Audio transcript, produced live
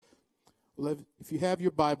Well, if you have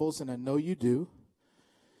your Bibles, and I know you do,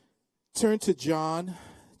 turn to John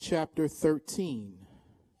chapter 13.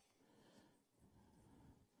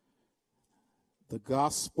 The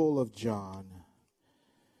Gospel of John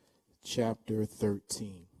chapter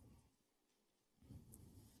 13.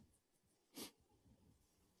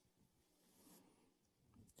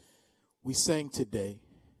 We sang today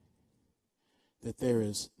that there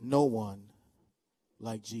is no one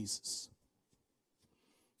like Jesus.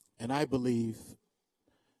 And I believe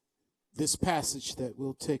this passage that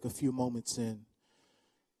we'll take a few moments in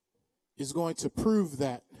is going to prove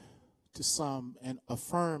that to some and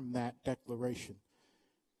affirm that declaration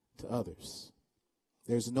to others.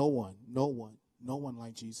 There's no one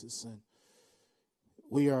like Jesus. And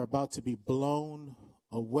we are about to be blown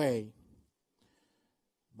away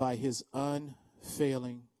by his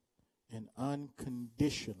unfailing and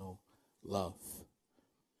unconditional love.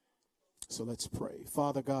 So let's pray.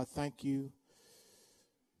 Father God, thank you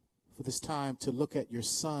for this time to look at your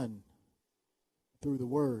Son through the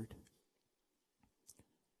Word.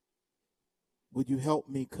 Would you help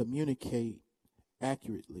me communicate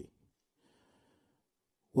accurately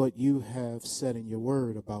what you have said in your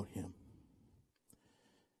Word about him?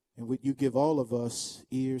 And would you give all of us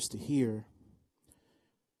ears to hear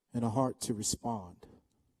and a heart to respond?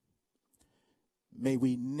 May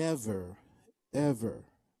we never, ever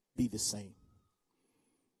be the same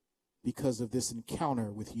because of this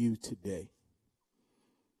encounter with you today.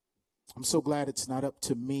 I'm so glad it's not up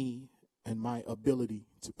to me and my ability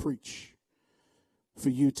to preach for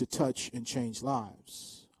you to touch and change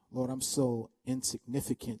lives. Lord, I'm so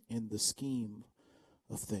insignificant in the scheme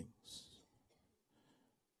of things.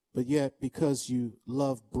 But yet, because you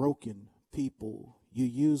love broken people, you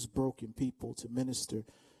use broken people to minister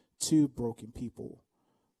to broken people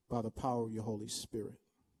by the power of your Holy Spirit.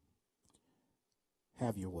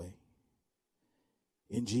 Have your way.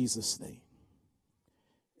 In Jesus' name,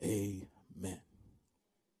 amen.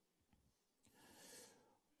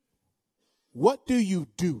 What do you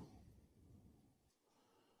do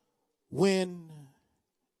when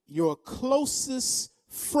your closest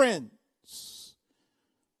friends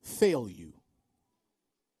fail you?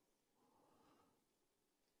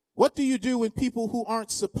 What do you do when people who aren't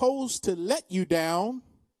supposed to let you down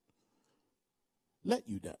let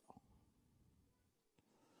you down?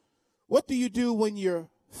 What do you do when your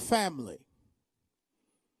family,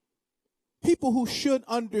 people who should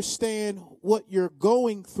understand what you're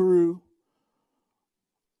going through,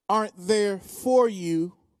 aren't there for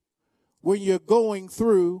you when you're going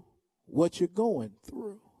through what you're going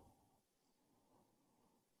through?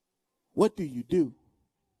 What do you do?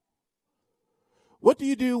 What do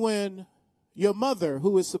you do when your mother,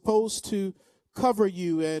 who is supposed to cover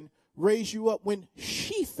you and raise you up, when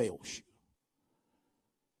she fails you?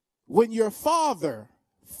 When your father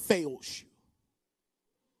fails you?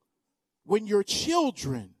 When your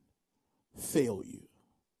children fail you?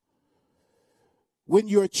 When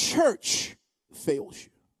your church fails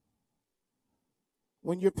you?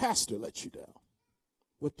 When your pastor lets you down?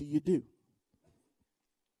 What do you do?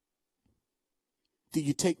 Do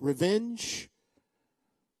you take revenge?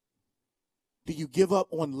 Do you give up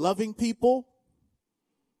on loving people?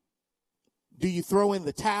 Do you throw in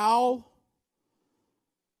the towel?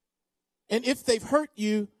 And if they've hurt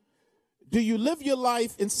you, do you live your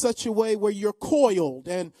life in such a way where you're coiled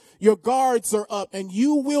and your guards are up and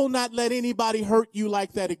you will not let anybody hurt you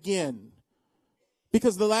like that again?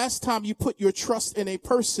 Because the last time you put your trust in a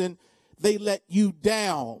person, they let you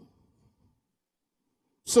down.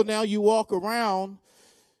 So now you walk around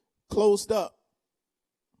closed up.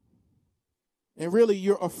 And really,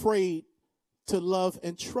 you're afraid to love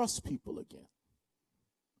and trust people again.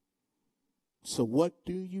 So what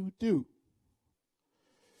do you do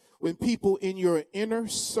when people in your inner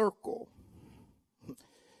circle,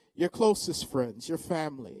 your closest friends, your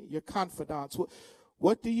family, your confidants,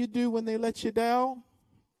 what do you do when they let you down?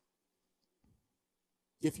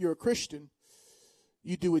 If you're a Christian,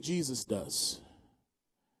 you do what Jesus does.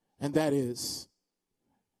 And that is,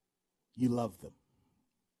 you love them.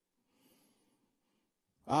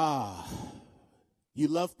 You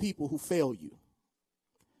love people who fail you.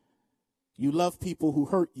 You love people who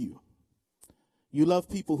hurt you. You love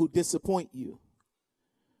people who disappoint you.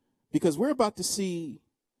 Because we're about to see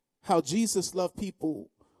how Jesus loved people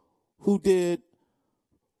who did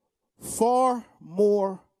far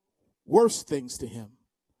more worse things to him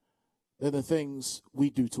than the things we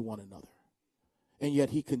do to one another. And yet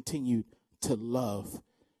he continued to love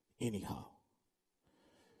anyhow.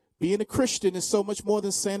 Being a Christian is so much more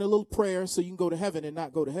than saying a little prayer so you can go to heaven and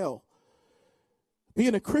not go to hell.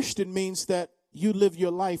 Being a Christian means that you live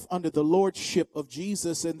your life under the lordship of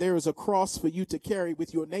Jesus, and there is a cross for you to carry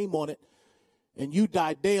with your name on it, and you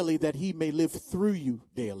die daily that he may live through you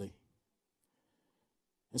daily.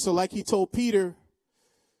 And so like he told Peter,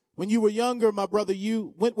 when you were younger, my brother,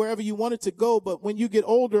 you went wherever you wanted to go, but when you get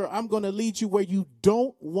older, I'm going to lead you where you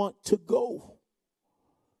don't want to go.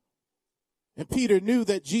 And Peter knew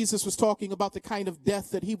that Jesus was talking about the kind of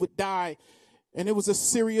death that he would die, and it was a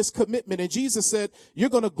serious commitment. And Jesus said, you're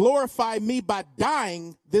going to glorify me by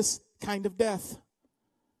dying this kind of death.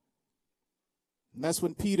 And that's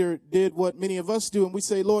when Peter did what many of us do, and we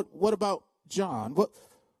say, Lord, what about John? What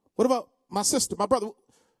about my sister, my brother?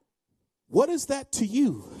 What is that to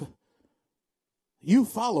you? You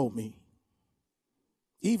follow me,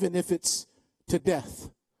 even if it's to death.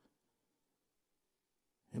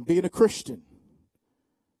 And being a Christian,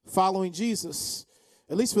 following Jesus,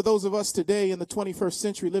 at least for those of us today in the 21st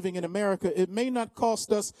century living in America, it may not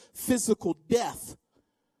cost us physical death,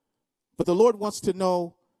 but the Lord wants to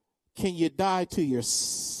know, can you die to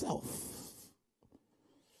yourself?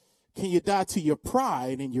 Can you die to your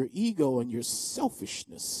pride and your ego and your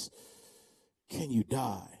selfishness? Can you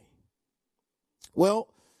die?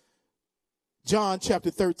 Well, John chapter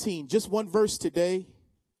 13, just one verse today.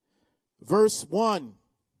 Verse 1.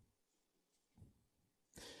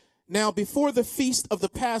 Now, before the feast of the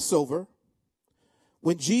Passover,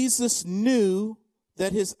 when Jesus knew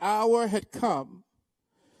that his hour had come,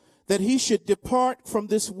 that he should depart from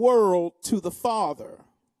this world to the Father,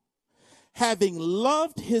 having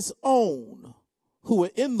loved his own who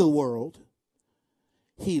were in the world,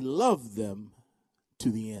 he loved them to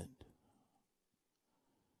the end.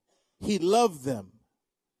 He loved them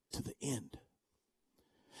to the end.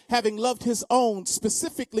 Having loved his own,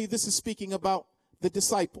 specifically, this is speaking about the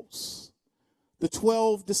disciples, the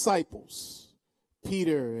 12 disciples,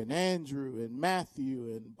 Peter and Andrew and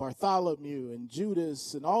Matthew and Bartholomew and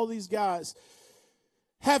Judas and all these guys.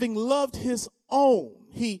 Having loved his own,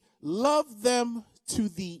 he loved them to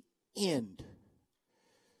the end.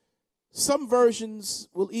 Some versions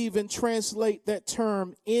will even translate that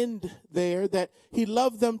term end there, that he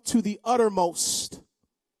loved them to the uttermost.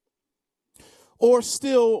 Or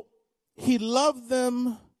still, he loved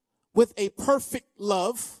them with a perfect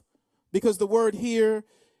love, because the word here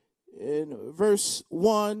in verse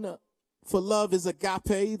 1 for love is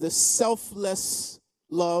agape, the selfless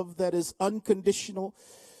love that is unconditional,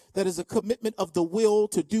 that is a commitment of the will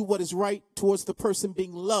to do what is right towards the person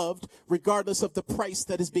being loved, regardless of the price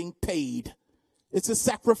that is being paid. It's a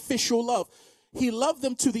sacrificial love. He loved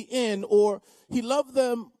them to the end, or he loved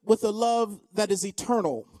them with a love that is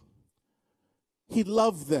eternal. He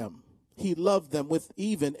loved them. He loved them with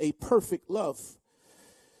even a perfect love.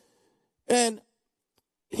 And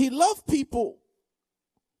he loved people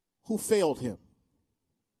who failed him.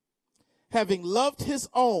 Having loved his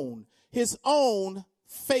own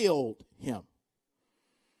failed him.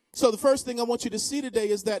 So the first thing I want you to see today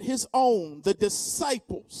is that his own, the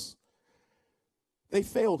disciples, they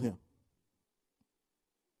failed him.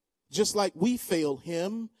 Just like we fail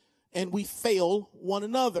him and we fail one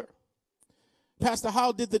another. Pastor,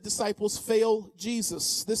 how did the disciples fail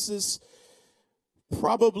Jesus? This is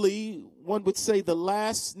probably, one would say, the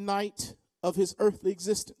last night of his earthly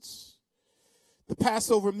existence. The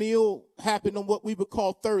Passover meal happened on what we would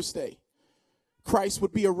call Thursday. Christ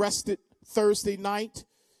would be arrested Thursday night,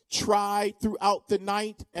 tried throughout the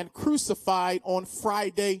night, and crucified on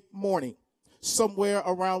Friday morning, somewhere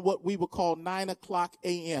around what we would call 9:00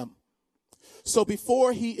 a.m. So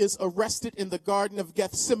before he is arrested in the Garden of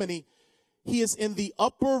Gethsemane, he is in the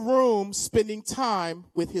upper room spending time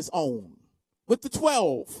with his own, with the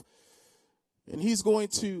 12. And he's going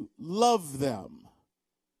to love them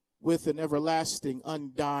with an everlasting,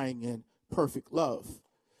 undying, and perfect love.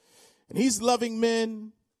 And he's loving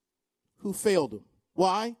men who failed him.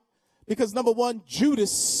 Why? Because number one,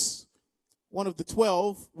 Judas, one of the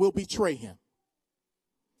 12, will betray him.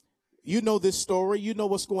 You know this story. You know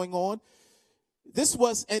what's going on. This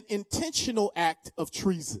was an intentional act of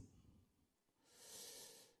treason.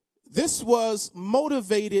 This was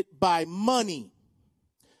motivated by money.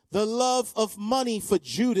 The love of money for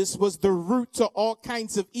Judas was the root to all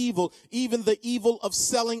kinds of evil, even the evil of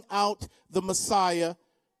selling out the Messiah,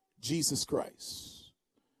 Jesus Christ.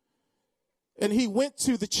 And he went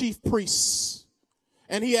to the chief priests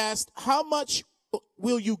and he asked, how much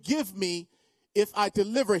will you give me if I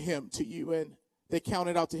deliver him to you? And they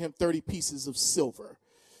counted out to him 30 pieces of silver.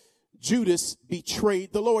 Judas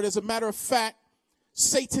betrayed the Lord. As a matter of fact,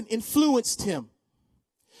 Satan influenced him.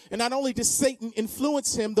 And not only did Satan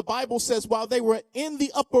influence him, the Bible says while they were in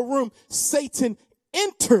the upper room, Satan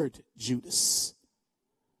entered Judas.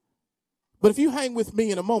 But if you hang with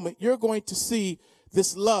me in a moment, you're going to see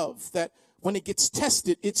this love that when it gets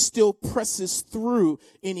tested, it still presses through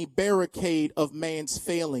any barricade of man's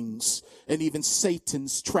failings and even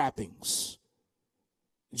Satan's trappings.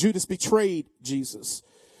 Judas betrayed Jesus.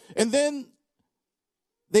 And then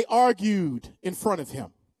they argued in front of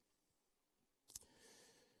him.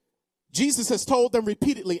 Jesus has told them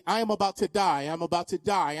repeatedly, I am about to die. I'm about to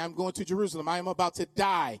die. I'm going to Jerusalem. I am about to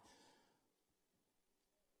die.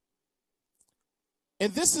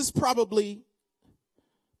 And this is probably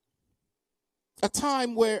a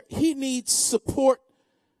time where he needs support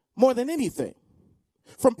more than anything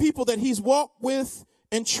from people that he's walked with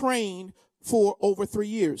and trained for over 3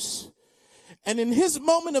 years. And in his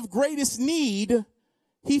moment of greatest need,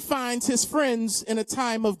 he finds his friends in a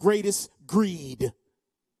time of greatest greed,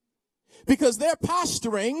 because they're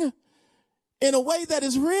posturing in a way that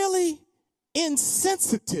is really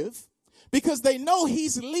insensitive, because they know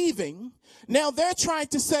he's leaving. Now they're trying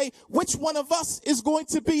to say, which one of us is going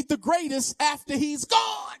to be the greatest after he's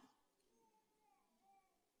gone?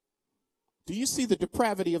 Do you see the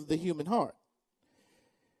depravity of the human heart?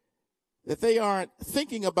 That they aren't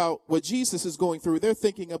thinking about what Jesus is going through. They're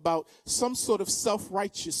thinking about some sort of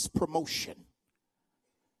self-righteous promotion.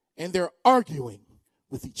 And they're arguing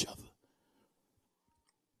with each other.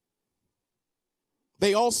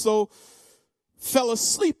 They also fell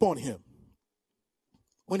asleep on him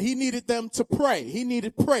when he needed them to pray. He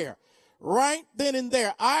needed prayer right then and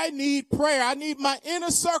there. I need prayer. I need my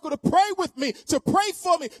inner circle to pray with me, to pray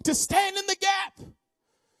for me, to stand in the gap.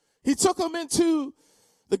 He took them into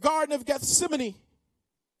the Garden of Gethsemane.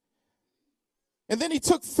 And then he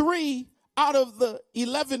took 3 out of the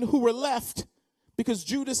 11 who were left, because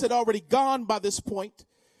Judas had already gone by this point.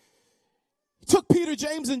 He took Peter,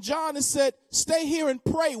 James, and John and said, stay here and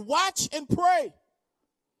pray. Watch and pray.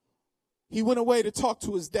 He went away to talk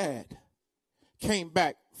to his dad. Came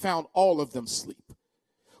back, found all of them asleep.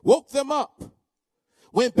 Woke them up.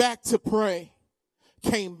 Went back to pray.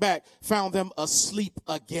 Came back, found them asleep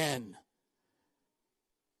again.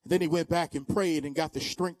 Then he went back and prayed and got the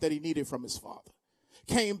strength that he needed from his father.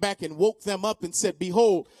 Came back and woke them up and said,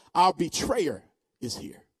 behold, our betrayer is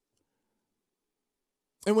here.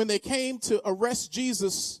 And when they came to arrest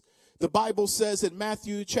Jesus, the Bible says in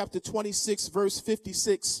Matthew chapter 26, verse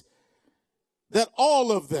 56, that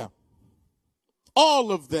all of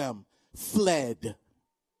them fled.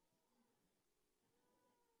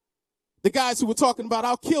 The guys who were talking about,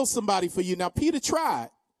 I'll kill somebody for you. Now, Peter tried.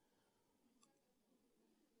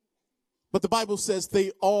 But the Bible says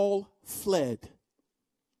they all fled.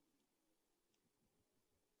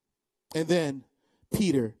 And then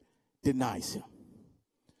Peter denies him.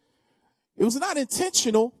 It was not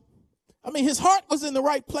intentional. I mean, his heart was in the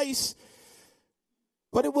right place,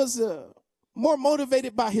 but it was more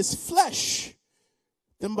motivated by his flesh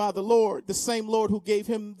than by the Lord, the same Lord who gave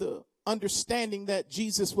him the understanding that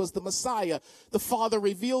Jesus was the Messiah. The Father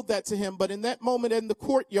revealed that to him, but in that moment in the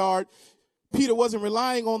courtyard, Peter wasn't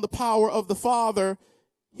relying on the power of the Father.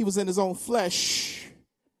 He was in his own flesh.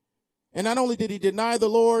 And not only did he deny the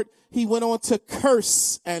Lord, he went on to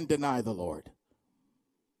curse and deny the Lord.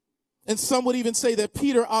 And some would even say that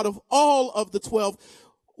Peter, out of all of the 12,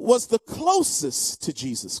 was the closest to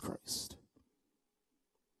Jesus Christ.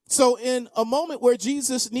 So in a moment where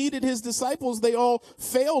Jesus needed his disciples, they all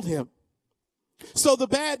failed him. So the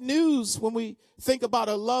bad news, when we think about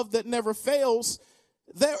a love that never fails,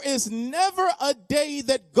 there is never a day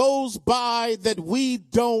that goes by that we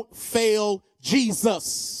don't fail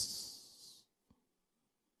Jesus.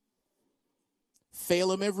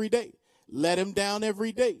 Fail him every day. Let him down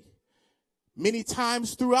every day. Many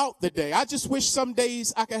times throughout the day. I just wish some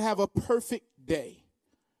days I could have a perfect day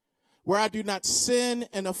where I do not sin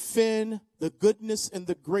and offend the goodness and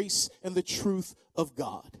the grace and the truth of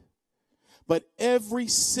God. But every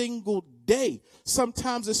single day,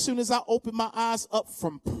 sometimes as soon as I open my eyes up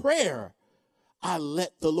from prayer, I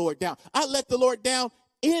let the Lord down. I let the Lord down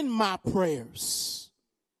in my prayers.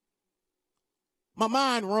 My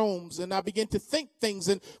mind roams and I begin to think things.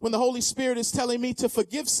 And when the Holy Spirit is telling me to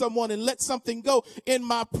forgive someone and let something go, in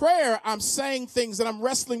my prayer, I'm saying things and I'm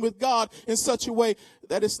wrestling with God in such a way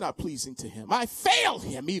that it's not pleasing to him. I fail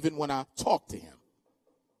him even when I talk to him.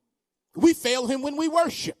 We fail him when we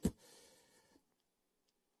worship.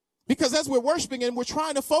 Because as we're worshiping and we're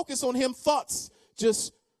trying to focus on him, thoughts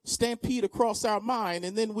just stampede across our mind,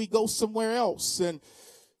 and then we go somewhere else, and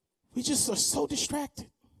we just are so distracted.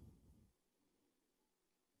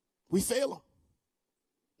 We fail him.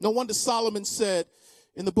 No wonder Solomon said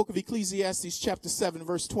in the book of Ecclesiastes chapter 7,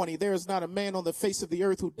 verse 20, there is not a man on the face of the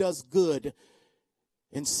earth who does good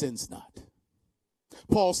and sins not.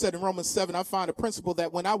 Paul said in Romans 7, I find a principle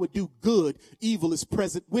that when I would do good, evil is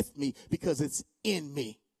present with me because it's in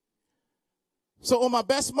me. So on my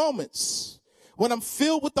best moments, when I'm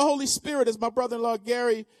filled with the Holy Spirit, as my brother-in-law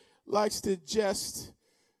Gary likes to jest,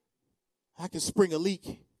 I can spring a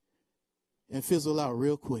leak and fizzle out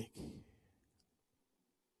real quick.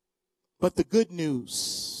 But the good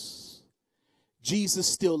news, Jesus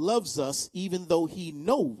still loves us even though he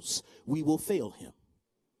knows we will fail him.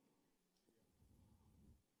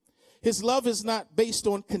 His love is not based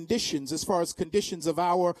on conditions as far as conditions of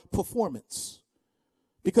our performance,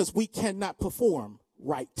 because we cannot perform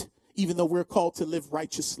right, even though we're called to live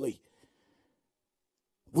righteously.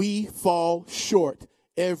 We fall short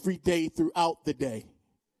every day throughout the day,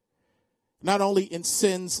 not only in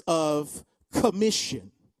sins of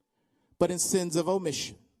commission, but in sins of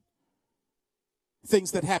omission.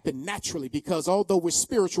 Things that happen naturally, because although we're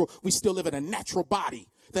spiritual, we still live in a natural body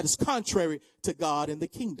that is contrary to God and the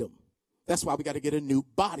kingdom. That's why we got to get a new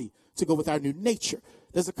body to go with our new nature.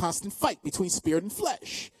 There's a constant fight between spirit and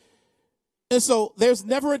flesh. And so there's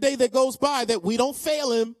never a day that goes by that we don't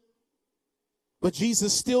fail him. But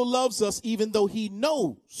Jesus still loves us even though he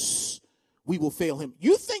knows we will fail him.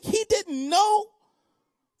 You think he didn't know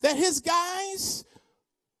that his guys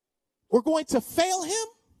were going to fail him?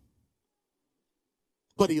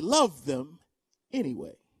 But he loved them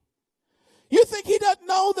anyway. You think he doesn't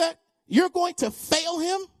know that you're going to fail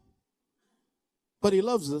him? But he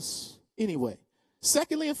loves us anyway.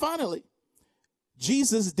 Secondly and finally,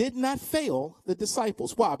 Jesus did not fail the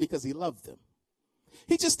disciples. Why? Because he loved them.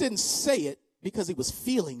 He just didn't say it because he was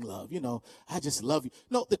feeling love. You know, I just love you.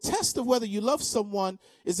 No, the test of whether you love someone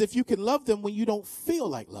is if you can love them when you don't feel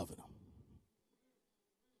like loving them.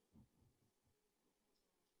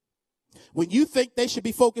 When you think they should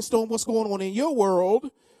be focused on what's going on in your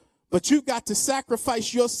world, but you got to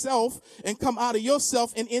sacrifice yourself and come out of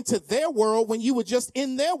yourself and into their world when you were just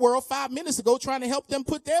in their world 5 minutes ago trying to help them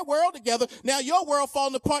put their world together. Now your world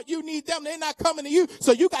falling apart. You need them. They're not coming to you.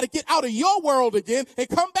 So you got to get out of your world again and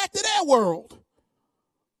come back to their world.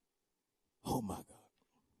 Oh, my God.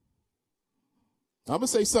 I'm going to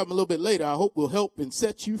say something a little bit later I hope will help and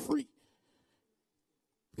set you free.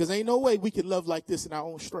 Because ain't no way we can love like this in our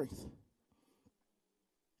own strength.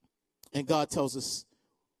 And God tells us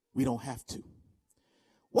we don't have to.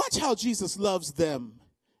 Watch how Jesus loves them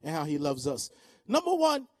and how he loves us. Number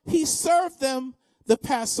one, he served them the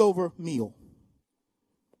Passover meal,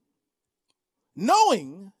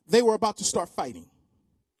 knowing they were about to start fighting,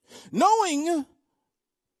 knowing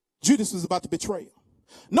Judas was about to betray him,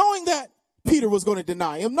 knowing that Peter was going to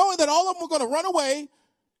deny him, knowing that all of them were going to run away,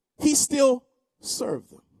 he still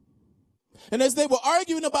served them. And as they were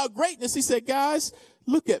arguing about greatness, he said, guys,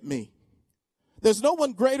 look at me. There's no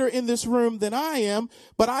one greater in this room than I am,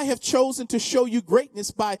 but I have chosen to show you greatness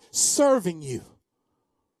by serving you.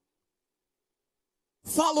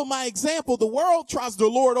 Follow my example. The world tries to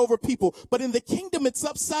lord over people, but in the kingdom, it's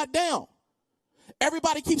upside down.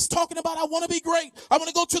 Everybody keeps talking about, I want to be great. I want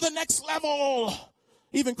to go to the next level.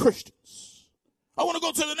 Even Christians. I want to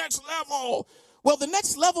go to the next level. Well, the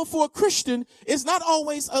next level for a Christian is not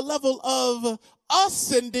always a level of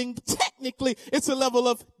ascending. Technically, it's a level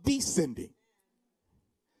of descending.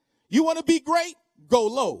 You want to be great? Go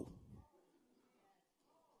low.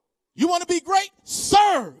 You want to be great?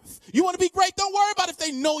 Serve. You want to be great? Don't worry about if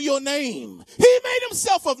they know your name. He made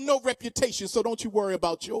himself of no reputation, so don't you worry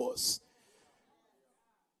about yours.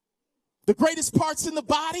 The greatest parts in the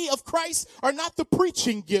body of Christ are not the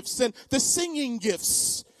preaching gifts and the singing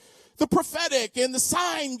gifts, the prophetic and the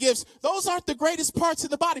sign gifts. Those aren't the greatest parts of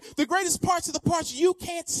the body. The greatest parts are the parts you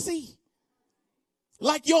can't see,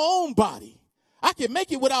 like your own body. I can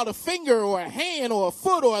make it without a finger or a hand or a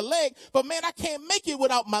foot or a leg, but man, I can't make it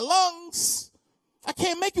without my lungs. I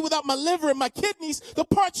can't make it without my liver and my kidneys. The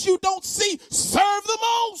parts you don't see serve the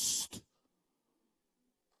most.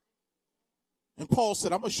 And Paul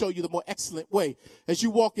said, I'm going to show you the more excellent way. As you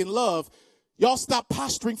walk in love, y'all stop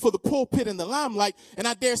posturing for the pulpit and the limelight, and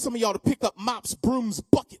I dare some of y'all to pick up mops, brooms,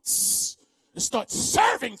 buckets, and start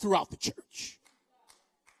serving throughout the church.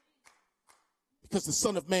 Because the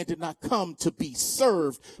Son of Man did not come to be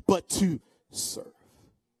served, but to serve.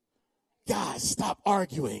 Guys, stop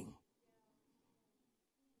arguing.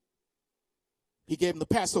 He gave him the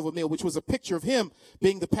Passover meal, which was a picture of him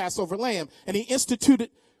being the Passover lamb. And he instituted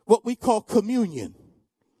what we call communion,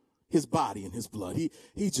 his body and his blood.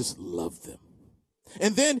 He just loved them.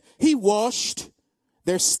 And then he washed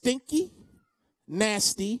their stinky,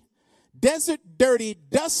 nasty, desert dirty,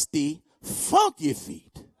 dusty, funky feet.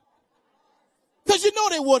 Because you know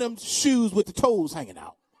they wore them shoes with the toes hanging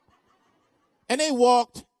out. And they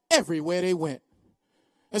walked everywhere they went.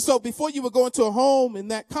 And so before you would go into a home in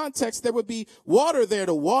that context, there would be water there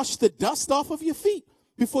to wash the dust off of your feet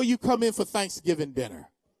before you come in for Thanksgiving dinner.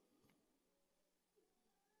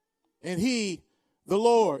 And he, the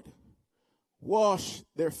Lord, washed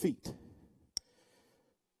their feet.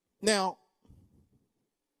 Now,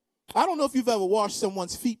 I don't know if you've ever washed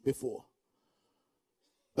someone's feet before,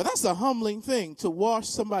 but that's a humbling thing to wash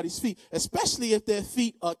somebody's feet, especially if their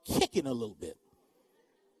feet are kicking a little bit.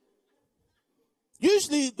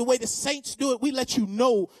 Usually the way the saints do it, we let you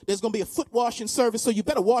know there's going to be a foot washing service, so you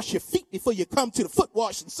better wash your feet before you come to the foot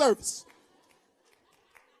washing service.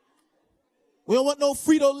 We don't want no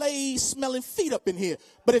Frito-Lay smelling feet up in here.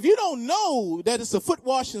 But if you don't know that it's a foot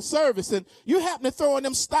washing service and you happen to throw in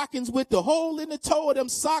them stockings with the hole in the toe or them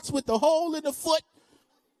socks with the hole in the foot,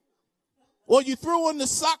 or you threw in the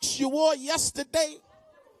socks you wore yesterday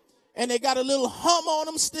and they got a little hum on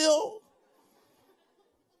them still,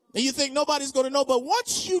 and you think nobody's going to know, but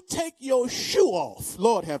once you take your shoe off,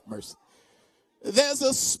 Lord have mercy, there's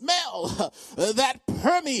a smell that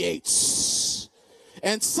permeates.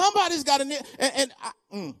 And somebody's got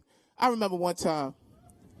I remember one time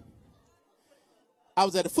I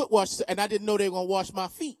was at a foot wash and I didn't know they were going to wash my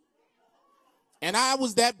feet. And I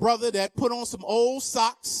was that brother that put on some old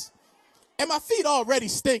socks. And my feet already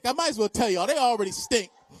stink. I might as well tell y'all, they already stink.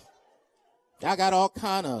 I got all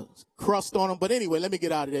kind of crust on them. But anyway, let me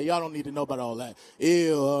get out of there. Y'all don't need to know about all that.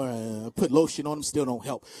 Ew, put lotion on them, still don't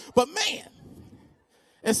help. But man,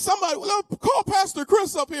 and somebody, call Pastor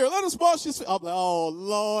Chris up here. Let us wash his feet. I'm like, oh,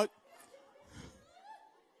 Lord.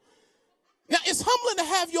 Now, it's humbling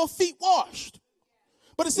to have your feet washed.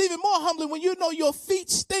 But it's even more humbling when you know your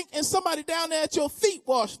feet stink and somebody down there at your feet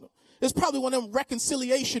washing them. It's probably one of them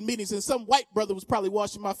reconciliation meetings and some white brother was probably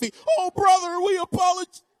washing my feet. Oh, brother, we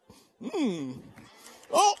apologize.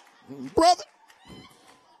 Oh, brother.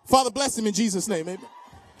 Father, bless him in Jesus' name. Amen.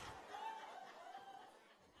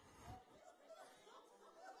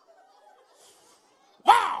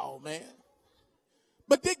 Wow, man.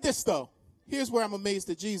 But dig this, though. Here's where I'm amazed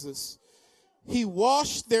at Jesus. He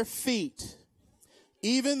washed their feet,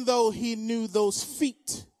 even though he knew those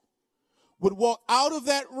feet would walk out of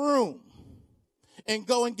that room and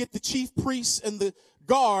go and get the chief priests and the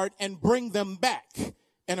guard and bring them back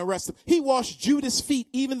and arrest them. He washed Judas' feet,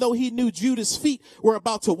 even though he knew Judas' feet were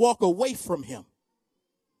about to walk away from him.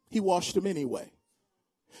 He washed them anyway.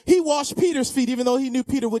 He washed Peter's feet, even though he knew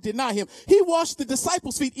Peter would deny him. He washed the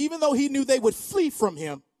disciples' feet, even though he knew they would flee from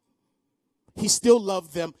him. He still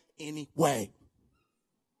loved them anyway.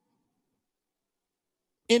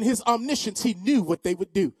 In his omniscience, he knew what they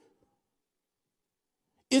would do.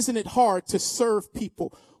 Isn't it hard to serve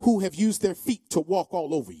people who have used their feet to walk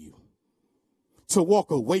all over you, to walk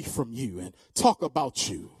away from you and talk about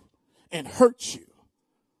you and hurt you?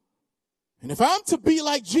 And if I'm to be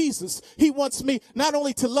like Jesus, he wants me not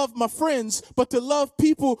only to love my friends, but to love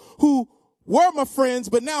people who were my friends,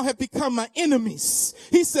 but now have become my enemies.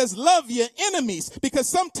 He says, love your enemies, because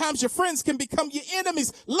sometimes your friends can become your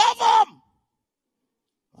enemies. Love them.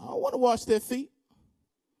 I don't want to wash their feet.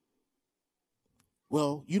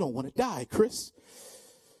 Well, you don't want to die, Chris.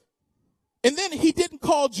 And then he didn't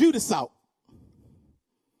call Judas out.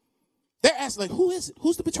 They're asking, like, who is it?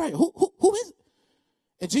 Who's the betrayer? Who is it?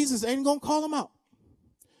 And Jesus ain't going to call him out.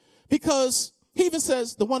 Because he even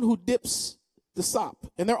says the one who dips the sop.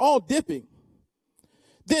 And they're all dipping.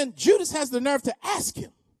 Then Judas has the nerve to ask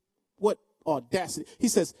him. What audacity. He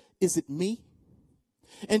says, is it me?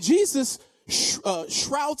 And Jesus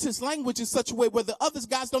shrouds his language in such a way where the other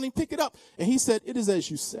guys don't even pick it up. And he said, it is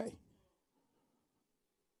as you say.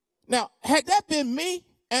 Now, had that been me,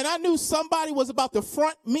 and I knew somebody was about to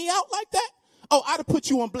front me out like that, oh, I'd have put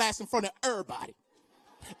you on blast in front of everybody.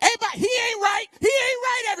 Everybody, he ain't right. He ain't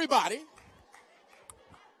right, everybody.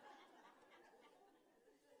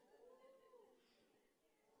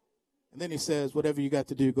 And then he says, whatever you got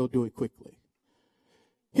to do, go do it quickly.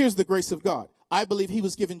 Here's the grace of God. I believe he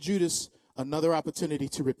was giving Judas another opportunity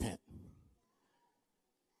to repent.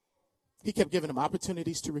 He kept giving him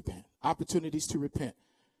opportunities to repent,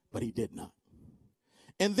 but he did not.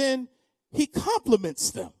 And then he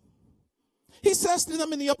compliments them. He says to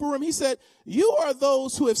them in the upper room, he said, you are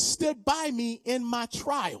those who have stood by me in my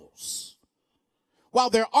trials.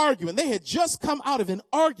 While they're arguing, they had just come out of an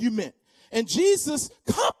argument. And Jesus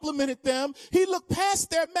complimented them. He looked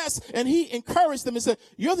past their mess and he encouraged them and said,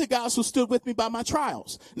 you're the guys who stood with me by my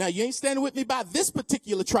trials. Now, you ain't standing with me by this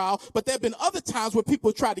particular trial, but there have been other times where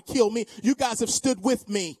people tried to kill me. You guys have stood with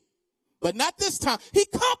me, but not this time. He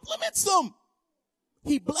compliments them.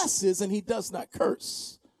 He blesses and he does not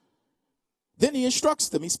curse. Then he instructs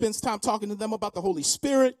them. He spends time talking to them about the Holy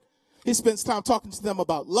Spirit, He spends time talking to them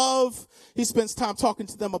about love. He spends time talking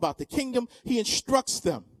to them about the kingdom. He instructs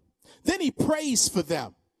them. Then he prays for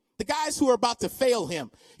them. The guys who are about to fail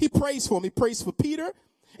him, he prays for them. He prays for Peter.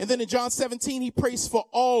 And then in John 17, he prays for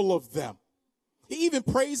all of them. He even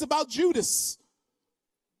prays about Judas.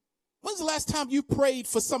 When's the last time you prayed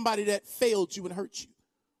for somebody that failed you and hurt you?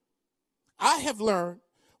 I have learned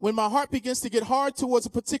when my heart begins to get hard towards a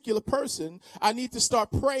particular person, I need to start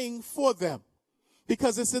praying for them,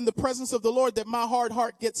 because it's in the presence of the Lord that my hard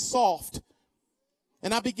heart gets soft.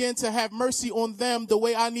 And I begin to have mercy on them the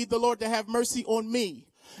way I need the Lord to have mercy on me.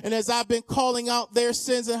 And as I've been calling out their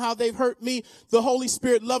sins and how they've hurt me, the Holy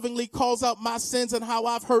Spirit lovingly calls out my sins and how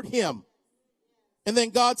I've hurt him. And then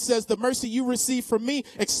God says, the mercy you receive from me,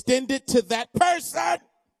 extend it to that person.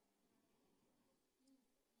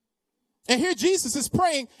 And here Jesus is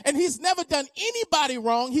praying, and he's never done anybody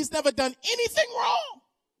wrong. He's never done anything wrong.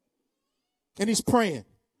 And he's praying.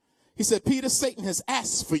 He said, Peter, Satan has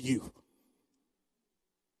asked for you,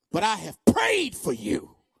 but I have prayed for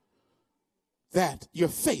you that your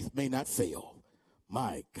faith may not fail.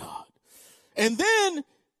 My God. And then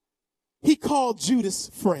he called Judas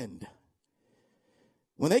friend.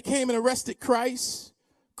 When they came and arrested Christ,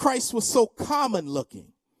 Christ was so common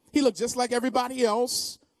looking. He looked just like everybody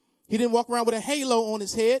else. He didn't walk around with a halo on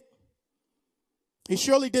his head. He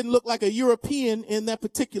surely didn't look like a European in that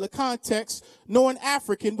particular context, nor an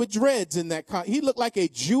African with dreads in that context. He looked like a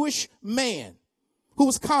Jewish man who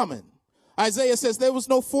was common. Isaiah says there was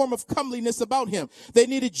no form of comeliness about him. They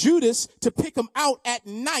needed Judas to pick him out at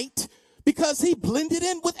night because he blended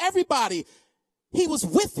in with everybody. He was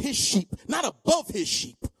with his sheep, not above his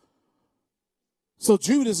sheep. So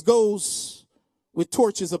Judas goes with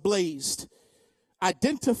torches ablaze,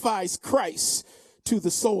 identifies Christ to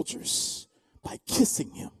the soldiers by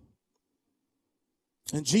kissing him.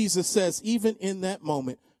 And Jesus says, even in that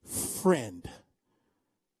moment, friend,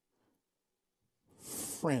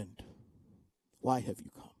 why have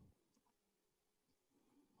you come?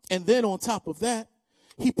 And then on top of that,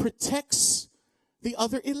 he protects the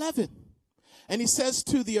other 11. And he says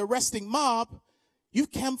to the arresting mob, you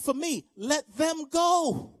came for me. Let them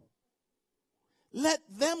go. Let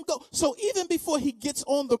them go. So even before he gets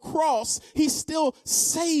on the cross, he's still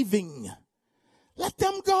saving. Let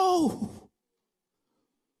them go.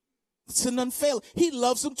 It's an unfailing. He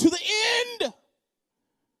loves them to the end.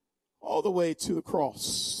 All the way to the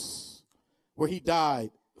cross where he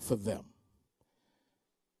died for them.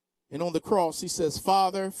 And on the cross, he says,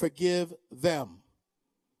 Father, forgive them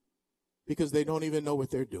because they don't even know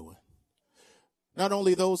what they're doing. Not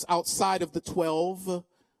only those outside of the 12,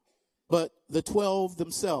 but the 12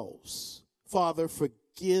 themselves. Father,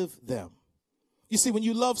 forgive them. You see, when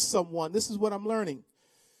you love someone, this is what I'm learning,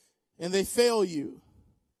 and they fail you,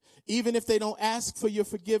 even if they don't ask for your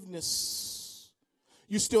forgiveness,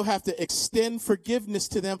 you still have to extend forgiveness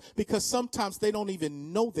to them because sometimes they don't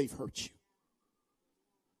even know they've hurt you.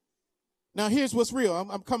 Now, here's what's real.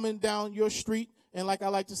 I'm coming down your street, and like I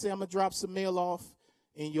like to say, I'm going to drop some mail off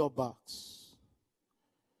in your box.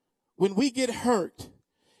 When we get hurt,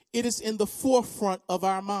 it is in the forefront of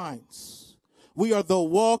our minds. We are the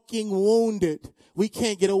walking wounded. We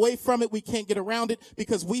can't get away from it. We can't get around it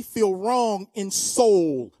because we feel wrong in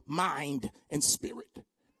soul, mind, and spirit.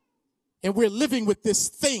 And we're living with this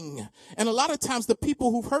thing. And a lot of times the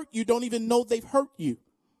people who've hurt you don't even know they've hurt you.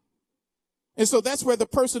 And so that's where the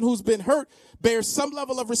person who's been hurt bears some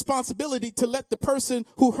level of responsibility to let the person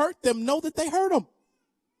who hurt them know that they hurt them.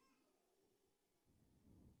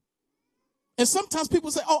 And sometimes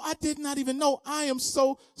people say, oh, I did not even know. I am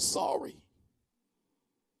so sorry.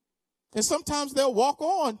 And sometimes they'll walk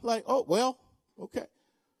on like, oh, well, okay.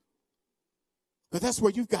 But that's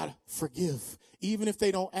where you've got to forgive. Even if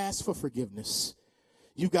they don't ask for forgiveness,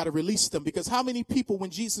 you've got to release them. Because how many people,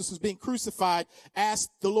 when Jesus was being crucified,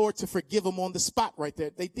 asked the Lord to forgive them on the spot right there?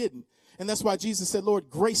 They didn't. And that's why Jesus said, Lord,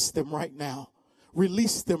 grace them right now.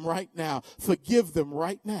 Release them right now. Forgive them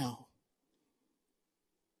right now.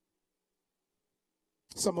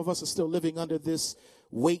 Some of us are still living under this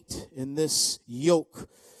weight and this yoke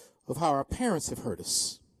of how our parents have hurt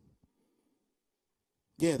us.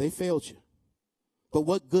 Yeah, they failed you. But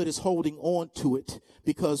what good is holding on to it?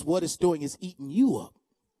 Because what it's doing is eating you up.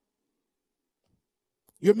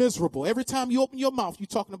 You're miserable. Every time you open your mouth, you're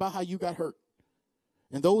talking about how you got hurt.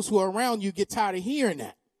 And those who are around you get tired of hearing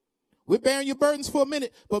that. We're bearing your burdens for a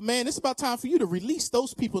minute, but man, it's about time for you to release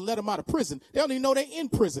those people and let them out of prison. They don't even know they're in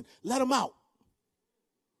prison. Let them out.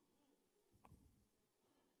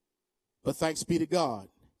 But thanks be to God,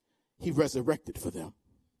 he resurrected for them.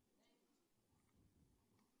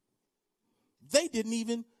 They didn't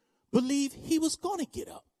even believe he was going to get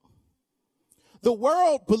up. The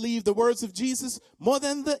world believed the words of Jesus more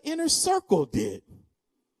than the inner circle did.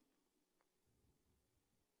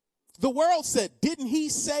 The world said, didn't he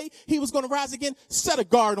say he was going to rise again? Set a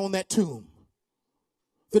guard on that tomb.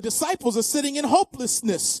 The disciples are sitting in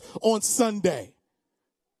hopelessness on Sunday.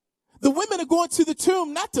 The women are going to the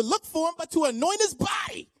tomb not to look for him, but to anoint his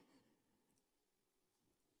body.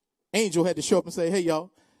 Angel had to show up and say, hey, y'all,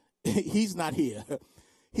 he's not here.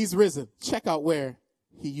 He's risen. Check out where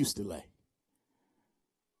he used to lay.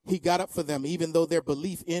 He got up for them, even though their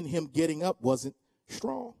belief in him getting up wasn't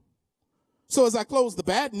strong. So as I close, the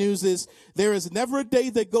bad news is there is never a day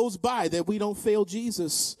that goes by that we don't fail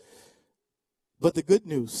Jesus. But the good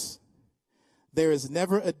news, there is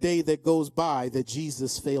never a day that goes by that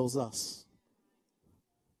Jesus fails us.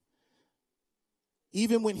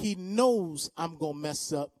 Even when he knows I'm going to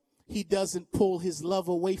mess up, he doesn't pull his love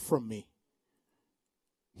away from me.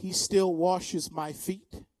 He still washes my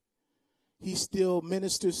feet. He still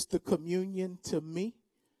ministers the communion to me.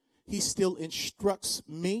 He still instructs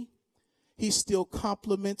me. He still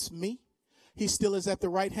compliments me. He still is at the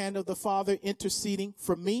right hand of the Father interceding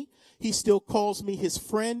for me. He still calls me his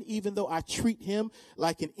friend, even though I treat him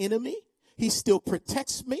like an enemy. He still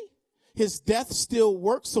protects me. His death still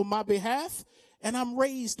works on my behalf, and I'm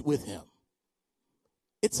raised with him.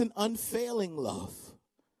 It's an unfailing love.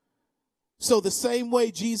 So the same way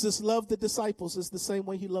Jesus loved the disciples is the same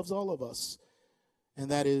way he loves all of us, and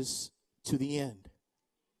that is to the end,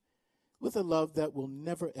 with a love that will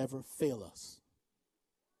never, ever fail us.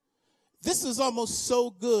 This is almost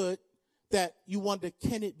so good that you wonder,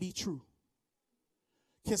 can it be true?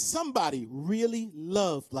 Can somebody really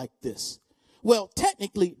love like this? Well,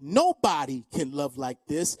 technically, nobody can love like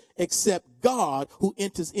this except God, who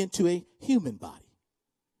enters into a human body.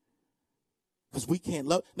 Because we can't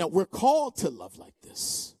love. Now, we're called to love like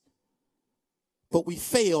this, but we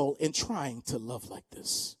fail in trying to love like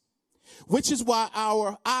this. Which is why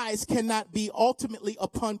our eyes cannot be ultimately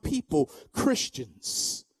upon people,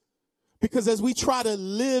 Christians. Because as we try to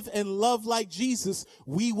live and love like Jesus,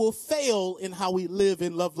 we will fail in how we live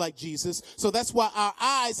and love like Jesus. So that's why our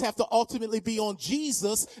eyes have to ultimately be on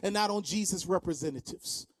Jesus and not on Jesus'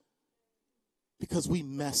 representatives. Because we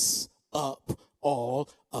mess up all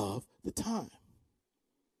of the time.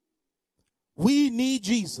 We need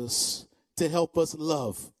Jesus to help us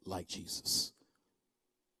love like Jesus.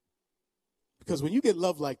 Because when you get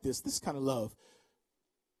love like this kind of love,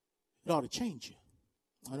 it ought to change you.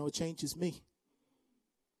 I know it changes me.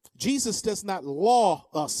 Jesus does not law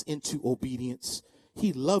us into obedience.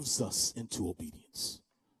 He loves us into obedience.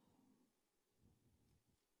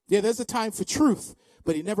 Yeah, there's a time for truth,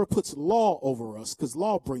 but he never puts law over us because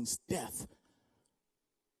law brings death.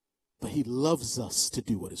 But he loves us to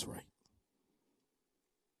do what is right.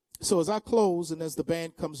 So as I close and as the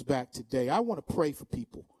band comes back today, I want to pray for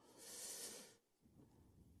people.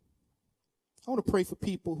 I want to pray for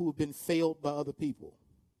people who have been failed by other people.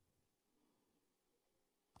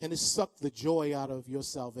 And it's sucked the joy out of your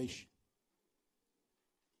salvation.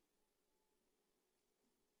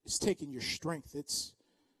 It's taken your strength.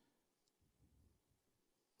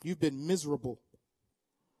 You've been miserable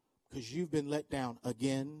because you've been let down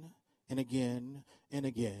again and again and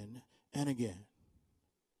again and again.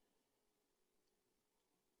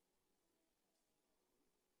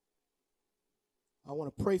 I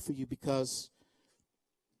want to pray for you because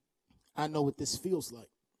I know what this feels like.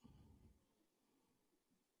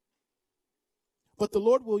 But the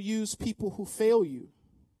Lord will use people who fail you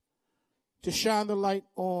to shine the light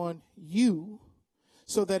on you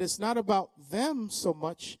so that it's not about them so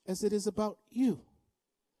much as it is about you.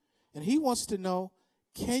 And he wants to know,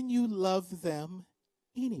 can you love them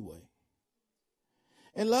anyway?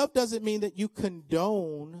 And love doesn't mean that you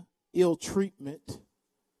condone ill treatment,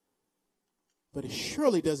 but it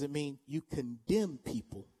surely doesn't mean you condemn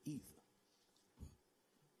people either.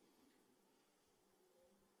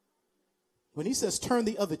 When he says turn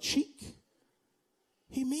the other cheek,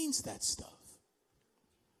 he means that stuff.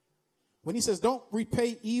 When he says don't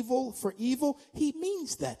repay evil for evil, he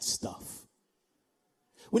means that stuff.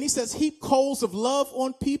 When he says heap coals of love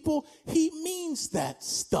on people, he means that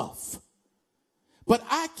stuff. But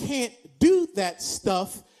I can't do that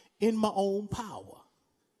stuff in my own power.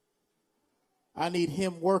 I need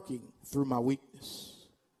him working through my weakness.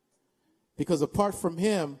 Because apart from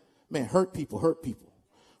him, man, hurt people hurt people.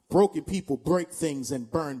 Broken people break things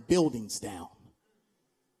and burn buildings down.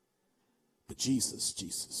 But Jesus,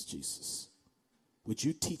 Jesus, Jesus, would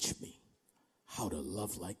you teach me how to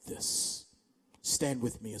love like this? Stand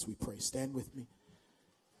with me as we pray. Stand with me.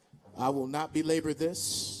 I will not belabor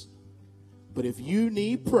this, but if you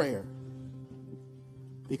need prayer,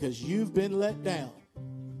 because you've been let down.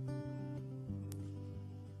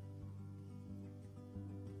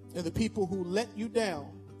 And the people who let you down,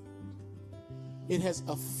 it has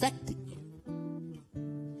affected you.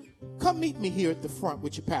 Come meet me here at the front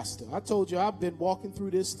with your pastor. I told you I've been walking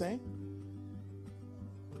through this thing.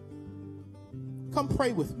 Come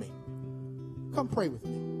pray with me. Come pray with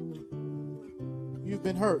me. You've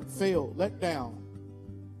been hurt, failed, let down.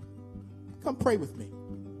 Come pray with me.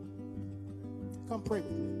 Come pray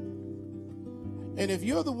with me. And if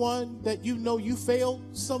you're the one that you know you failed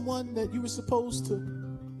someone that you were supposed to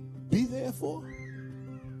be there for,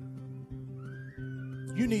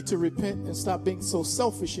 you need to repent and stop being so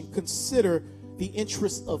selfish and consider the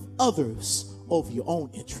interests of others over your own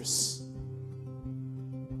interests.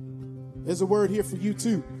 There's a word here for you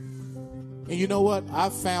too. And you know what?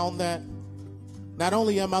 I've found that not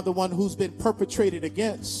only am I the one who's been perpetrated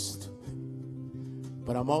against,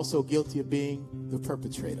 but I'm also guilty of being the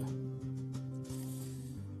perpetrator.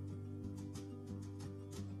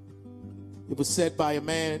 It was said by a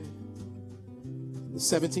man in the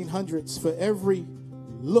 1700s, for every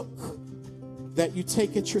look that you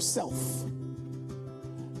take at yourself,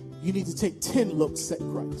 you need to take 10 looks at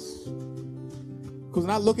Christ. Because when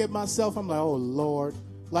I look at myself, I'm like, oh Lord,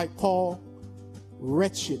 like Paul,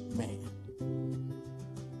 wretched man.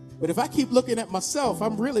 But if I keep looking at myself,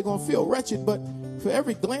 I'm really going to feel wretched. But for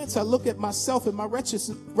every glance I look at myself and my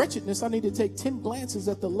wretchedness, I need to take 10 glances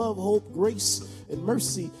at the love, hope, grace, and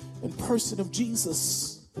mercy and person of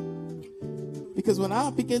Jesus. Because when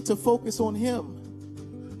I begin to focus on him,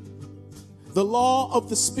 the law of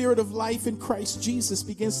the Spirit of life in Christ Jesus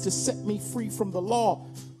begins to set me free from the law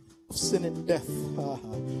of sin and death.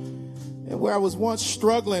 And where I was once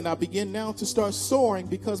struggling, I begin now to start soaring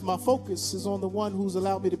because my focus is on the one who's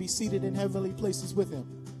allowed me to be seated in heavenly places with him.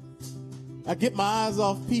 I get my eyes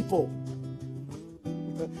off people,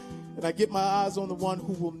 and I get my eyes on the one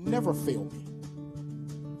who will never fail me.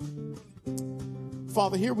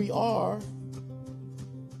 Father, here we are.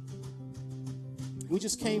 We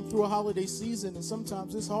just came through a holiday season, and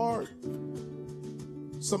sometimes it's hard.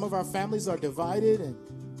 Some of our families are divided, and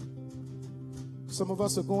some of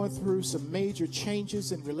us are going through some major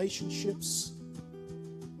changes in relationships.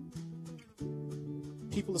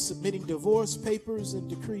 People are submitting divorce papers and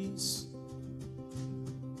decrees.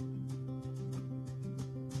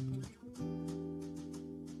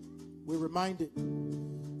 We're reminded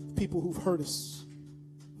of people who've hurt us.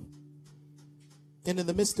 And in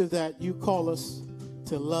the midst of that, you call us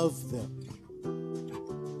to love them.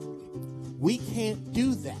 We can't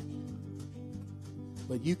do that,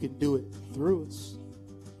 but you can do it through us.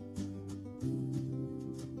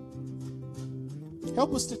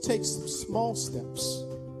 Help us to take some small steps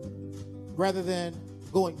rather than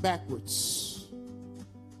going backwards.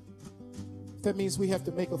 If that means we have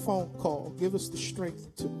to make a phone call, give us the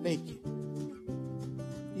strength to make it.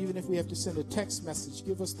 Even if we have to send a text message,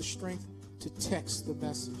 give us the strength to text the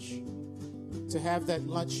message, to have that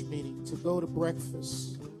lunch meeting, to go to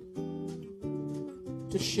breakfast,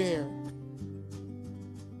 to share,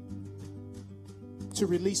 to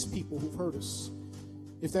release people who've hurt us.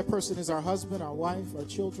 If that person is our husband, our wife, our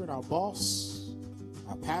children, our boss,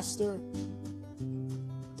 our pastor,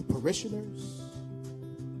 the parishioners.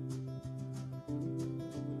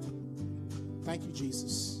 Thank you,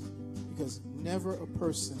 Jesus, because never a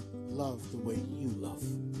person loved the way you love.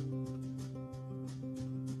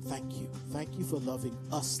 Thank you. Thank you for loving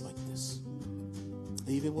us like this.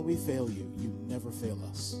 Even when we fail you, you never fail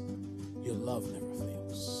us. Your love never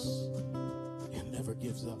fails. It never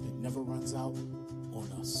gives up. It never runs out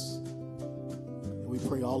on us. And we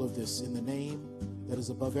pray all of this in the name that is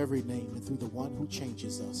above every name and through the one who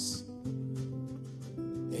changes us.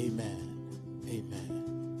 Amen.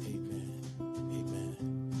 Amen. Amen. Amen.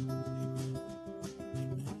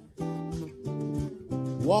 Amen.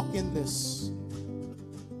 Amen. Walk in this.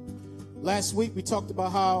 Last week we talked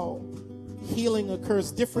about how healing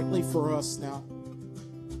occurs differently for us now.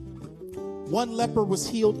 One leper was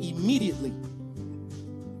healed immediately.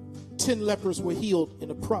 10 lepers were healed in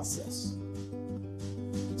the process.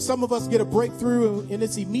 Some of us get a breakthrough and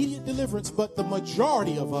it's immediate deliverance, but the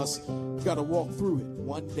majority of us got to walk through it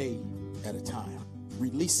one day at a time,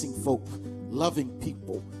 releasing folk, loving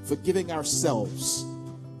people, forgiving ourselves.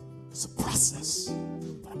 It's a process.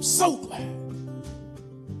 But I'm so glad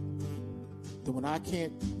that when I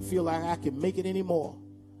can't feel like I can make it anymore,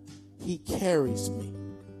 he carries me.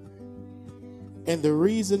 And the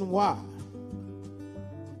reason why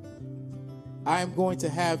I am going to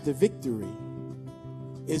have the victory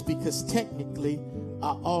is because technically I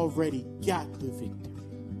already got the victory.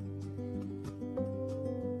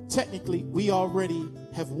 technically we already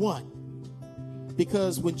have won.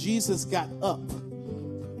 Because when Jesus got up,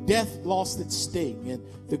 death lost its sting and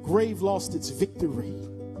the grave lost its victory.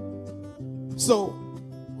 So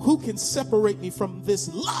who can separate me from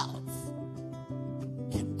this love?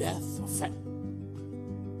 Can death affect?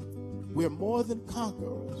 We're more than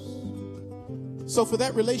conquerors. So for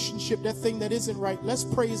that relationship, that thing that isn't right, let's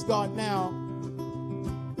praise God now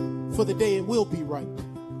for the day it will be right.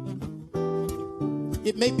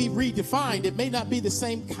 It may be redefined. It may not be the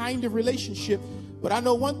same kind of relationship, but I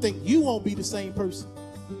know one thing, you won't be the same person.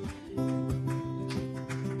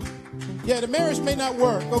 Yeah, the marriage may not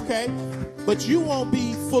work, okay, but you won't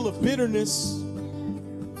be full of bitterness.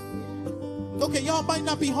 Okay, y'all might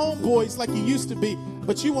not be homeboys like you used to be,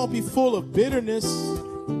 but you won't be full of bitterness.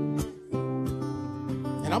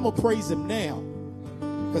 And I'm going to praise him now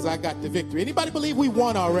because I got the victory. Anybody believe we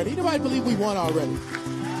won already? Anybody believe we won already?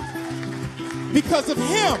 Because of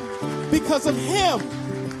him. Because of him.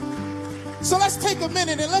 So let's take a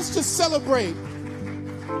minute and let's just celebrate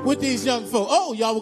with these young folk. Oh, y'all